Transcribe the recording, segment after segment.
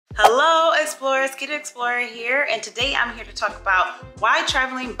Hello explorers, Kita Explorer here, and today I'm here to talk about why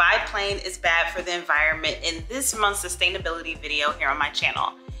traveling by plane is bad for the environment in this month's sustainability video here on my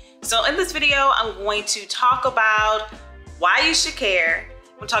channel. So in this video, I'm going to talk about why you should care,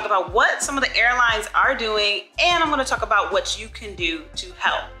 I'm going to talk about what some of the airlines are doing, and I'm going to talk about what you can do to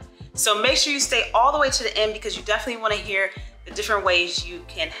help. So make sure you stay all the way to the end because you definitely want to hear the different ways you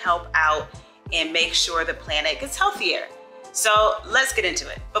can help out and make sure the planet gets healthier. So let's get into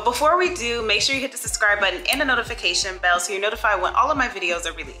it. But before we do, make sure you hit the subscribe button and the notification bell so you're notified when all of my videos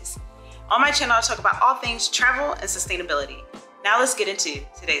are released. On my channel, I talk about all things travel and sustainability. Now let's get into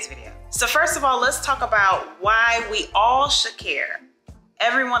today's video. So first of all, let's talk about why we all should care.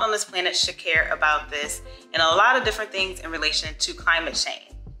 Everyone on this planet should care about this and a lot of different things in relation to climate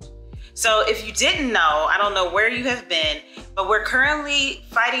change. So if you didn't know, I don't know where you have been, but we're currently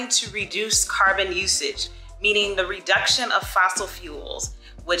fighting to reduce carbon usage, meaning the reduction of fossil fuels,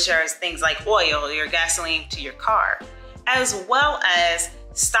 which are things like oil, your gasoline to your car, as well as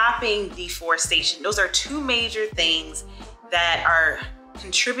stopping deforestation. Those are two major things that are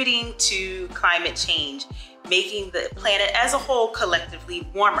contributing to climate change, making the planet as a whole collectively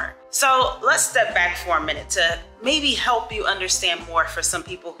warmer. So let's step back for a minute to maybe help you understand more for some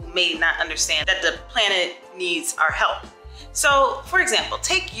people who may not understand that the planet needs our help. So for example,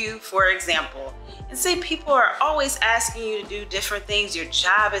 take you for example, and say people are always asking you to do different things. Your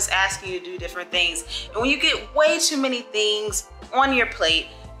job is asking you to do different things. And when you get way too many things on your plate,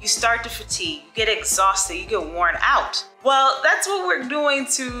 you start to fatigue, you get exhausted, you get worn out. Well, that's what we're doing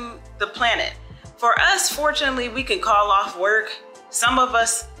to the planet. For us, fortunately, we can call off work. Some of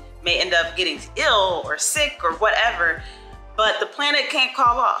us may end up getting ill or sick or whatever, but the planet can't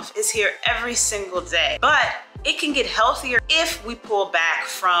call off. It's here every single day. But it can get healthier if we pull back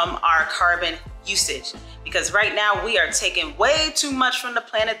from our carbon usage, because right now we are taking way too much from the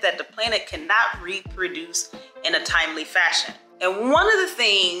planet that the planet cannot reproduce in a timely fashion. And one of the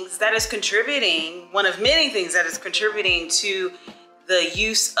things that is contributing, one of many things that is contributing to the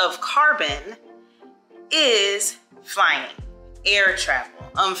use of carbon is flying, air travel.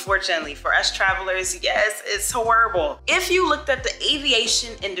 Unfortunately for us travelers, yes, it's horrible. If you looked at the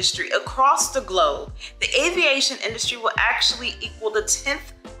aviation industry across the globe, the aviation industry will actually equal the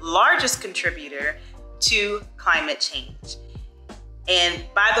 10th largest contributor to climate change. And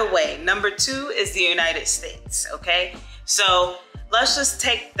by the way, number 2 is the United States, okay? So let's just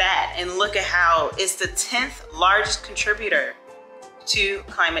take that and look at how it's the 10th largest contributor to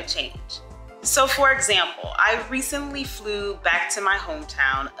climate change. So for example, I recently flew back to my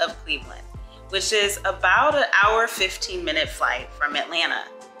hometown of Cleveland, which is about an hour, 15-minute flight from Atlanta.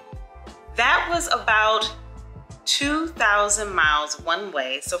 That was about 2,000 miles one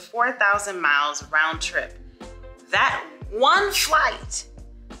way, so 4,000 miles round trip. That one flight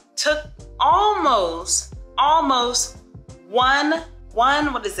took almost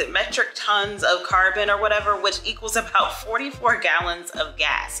metric tons of carbon or whatever, which equals about 44 gallons of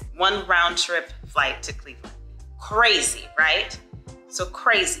gas. One round trip flight to Cleveland. Crazy, right? So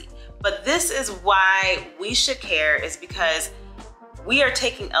crazy. But this is why we should care, is because we are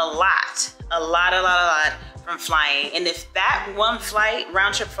taking a lot from flying. And if that one flight,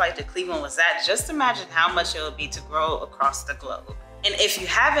 round trip flight to Cleveland was that, just imagine how much it would be to grow across the globe. And if you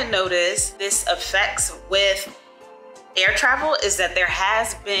haven't noticed, this affects with air travel is that there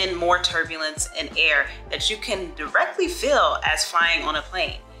has been more turbulence in air that you can directly feel as flying on a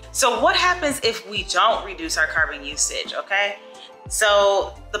plane. So what happens if we don't reduce our carbon usage, okay?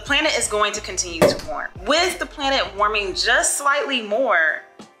 So the planet is going to continue to warm. With the planet warming just slightly more,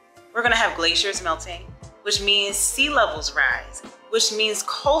 we're gonna have glaciers melting, which means sea levels rise, which means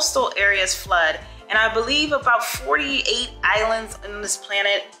coastal areas flood. And I believe about 48 islands on this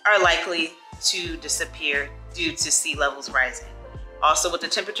planet are likely to disappear due to sea levels rising. Also, with the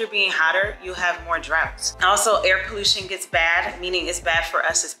temperature being hotter, you have more droughts. Also, air pollution gets bad, meaning it's bad for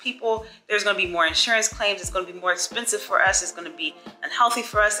us as people. There's gonna be more insurance claims. It's gonna be more expensive for us. It's gonna be unhealthy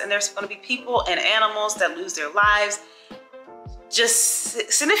for us. And there's gonna be people and animals that lose their lives.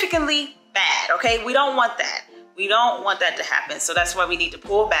 Just significantly bad, okay? We don't want that. We don't want that to happen. So that's why we need to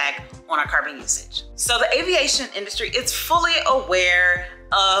pull back on our carbon usage. So the aviation industry is fully aware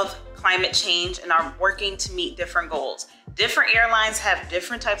of climate change and are working to meet different goals. Different airlines have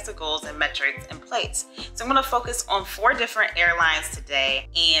different types of goals and metrics in place. So I'm gonna focus on 4 different airlines today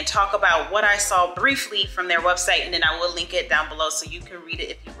and talk about what I saw briefly from their website, and then I will link it down below so you can read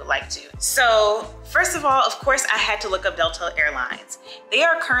it if you would like to. So first of all, of course, I had to look up Delta Airlines. They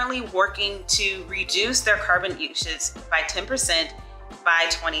are currently working to reduce their carbon usage by 10% by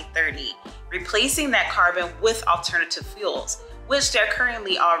 2030, replacing that carbon with alternative fuels, which they're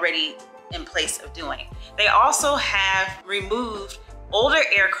currently already in place of doing. They also have removed older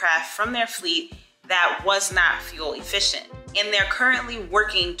aircraft from their fleet that was not fuel efficient. And they're currently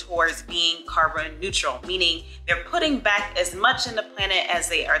working towards being carbon neutral, meaning they're putting back as much in the planet as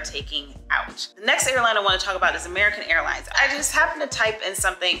they are taking out. The next airline I want to talk about is American Airlines. I just happened to type in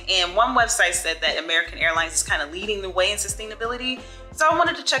something and one website said that American Airlines is kind of leading the way in sustainability. So I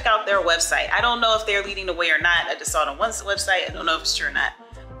wanted to check out their website. I don't know if they're leading the way or not. I just saw it on one website. I don't know if it's true or not.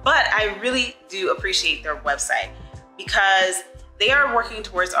 But I really do appreciate their website because they are working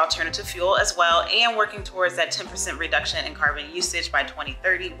towards alternative fuel as well and working towards that 10% reduction in carbon usage by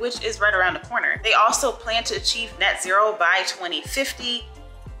 2030, which is right around the corner. They also plan to achieve net zero by 2050,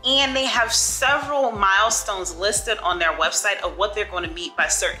 and they have several milestones listed on their website of what they're going to meet by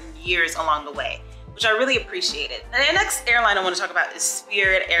certain years along the way, which I really appreciated. And the next airline I want to talk about is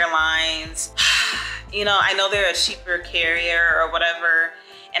Spirit Airlines. You know, I know they're a cheaper carrier or whatever,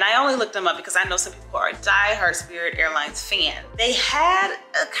 and I only looked them up because I know some people are diehard Spirit Airlines fan. They had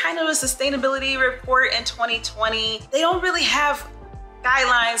a kind of a sustainability report in 2020. They don't really have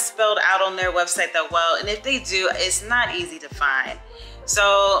guidelines spelled out on their website that well, and if they do, it's not easy to find.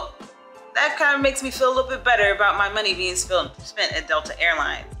 So that kind of makes me feel a little bit better about my money being spent at Delta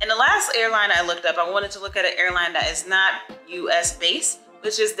Airlines. And the last airline I looked up, I wanted to look at an airline that is not US based,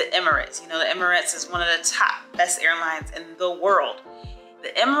 which is the Emirates. You know, the Emirates is one of the top best airlines in the world.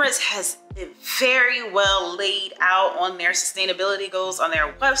 The Emirates has been very well laid out on their sustainability goals on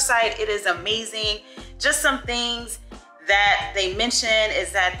their website. It is amazing. Just some things that they mention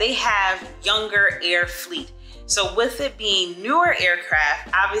is that they have younger air fleet. So with it being newer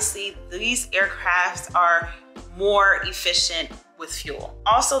aircraft, obviously these aircrafts are more efficient with fuel.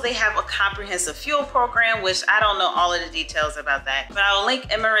 Also, they have a comprehensive fuel program, which I don't know all of the details about that, but I will link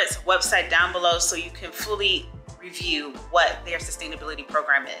Emirates website down below so you can fully review what their sustainability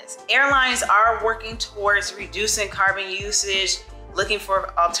program is. Airlines are working towards reducing carbon usage, looking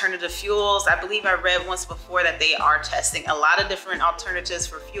for alternative fuels. I believe I read once before that they are testing a lot of different alternatives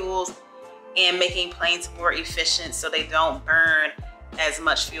for fuels and making planes more efficient so they don't burn as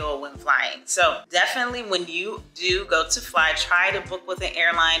much fuel when flying. So definitely when you do go to fly, try to book with an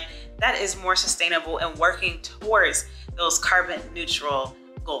airline that is more sustainable and working towards those carbon neutral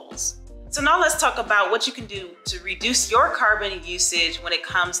goals. So now let's talk about what you can do to reduce your carbon usage when it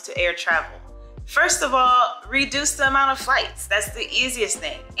comes to air travel. First of all, reduce the amount of flights. That's the easiest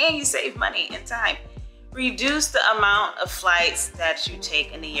thing, and you save money and time. Reduce the amount of flights that you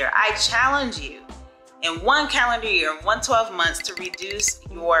take in a year. I challenge you in one calendar year, 112 months, to reduce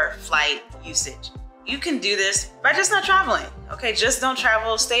your flight usage. You can do this by just not traveling, okay? Just don't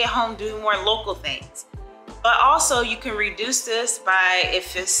travel, stay at home, do more local things. But also you can reduce this by,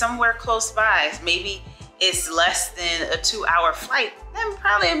 if it's somewhere close by, maybe it's less than a 2-hour flight, then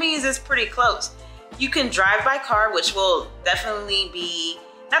probably it means it's pretty close. You can drive by car, which will definitely be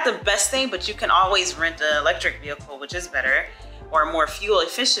not the best thing, but you can always rent an electric vehicle, which is better, or a more fuel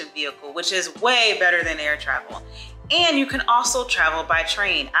efficient vehicle, which is way better than air travel. And you can also travel by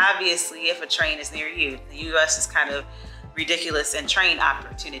train. Obviously, if a train is near you, the US is kind of ridiculous in train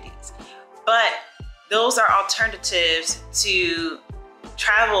opportunities. But those are alternatives to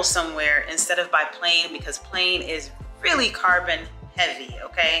travel somewhere instead of by plane, because plane is really carbon heavy,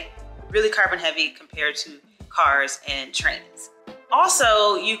 okay? Really carbon heavy compared to cars and trains.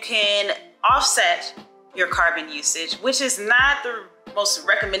 Also, you can offset your carbon usage, which is not the most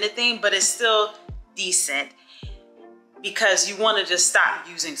recommended thing, but it's still decent because you want to just stop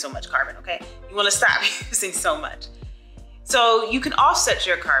using so much carbon, okay? You want to stop using so much. So you can offset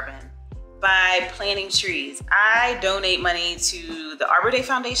your carbon by planting trees. I donate money to the Arbor Day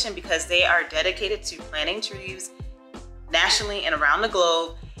Foundation because they are dedicated to planting trees nationally and around the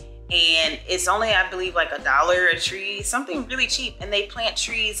globe. And it's only, I believe, like $1 a tree, something really cheap. And they plant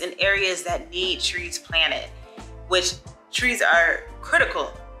trees in areas that need trees planted, which trees are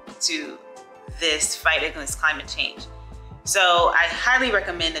critical to this fight against climate change. So I highly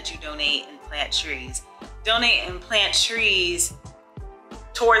recommend that you donate and plant trees. Donate and plant trees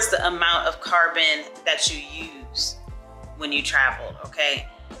towards the amount of carbon that you use when you travel, okay?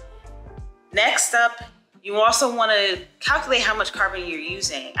 Next up, you also want to calculate how much carbon you're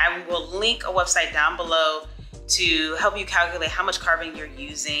using. I will link a website down below to help you calculate how much carbon you're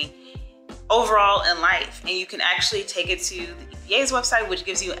using overall in life. And you can actually take it to the EPA's website, which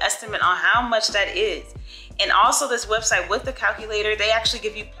gives you an estimate on how much that is. And also this website with the calculator, they actually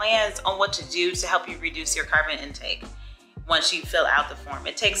give you plans on what to do to help you reduce your carbon intake once you fill out the form.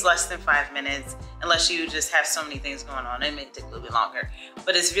 It takes less than 5 minutes, unless you just have so many things going on. It may take a little bit longer,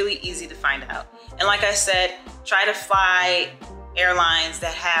 but it's really easy to find out. And like I said, try to fly airlines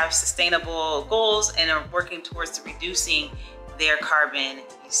that have sustainable goals and are working towards reducing their carbon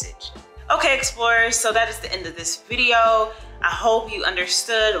usage. Okay, explorers, so that is the end of this video. I hope you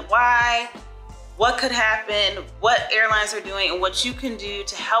understood why, what could happen, what airlines are doing, and what you can do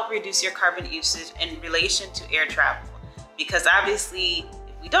to help reduce your carbon usage in relation to air travel. Because obviously,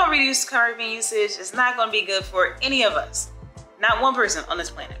 if we don't reduce carbon usage, it's not going to be good for any of us. Not one person on this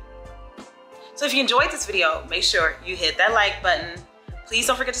planet. So if you enjoyed this video, make sure you hit that like button. Please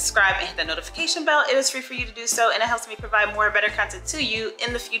don't forget to subscribe and hit that notification bell. It is free for you to do so, and it helps me provide more better content to you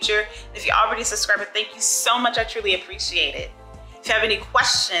in the future. If you're already a subscriber, thank you so much. I truly appreciate it. If you have any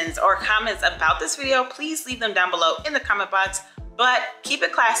questions or comments about this video, please leave them down below in the comment box, but keep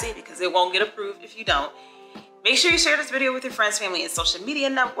it classy because it won't get approved if you don't. Make sure you share this video with your friends, family, and social media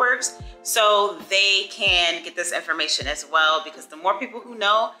networks so they can get this information as well, because the more people who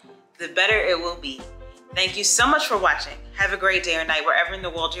know, the better it will be. Thank you so much for watching. Have a great day or night wherever in the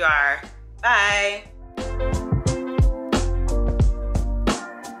world you are. Bye.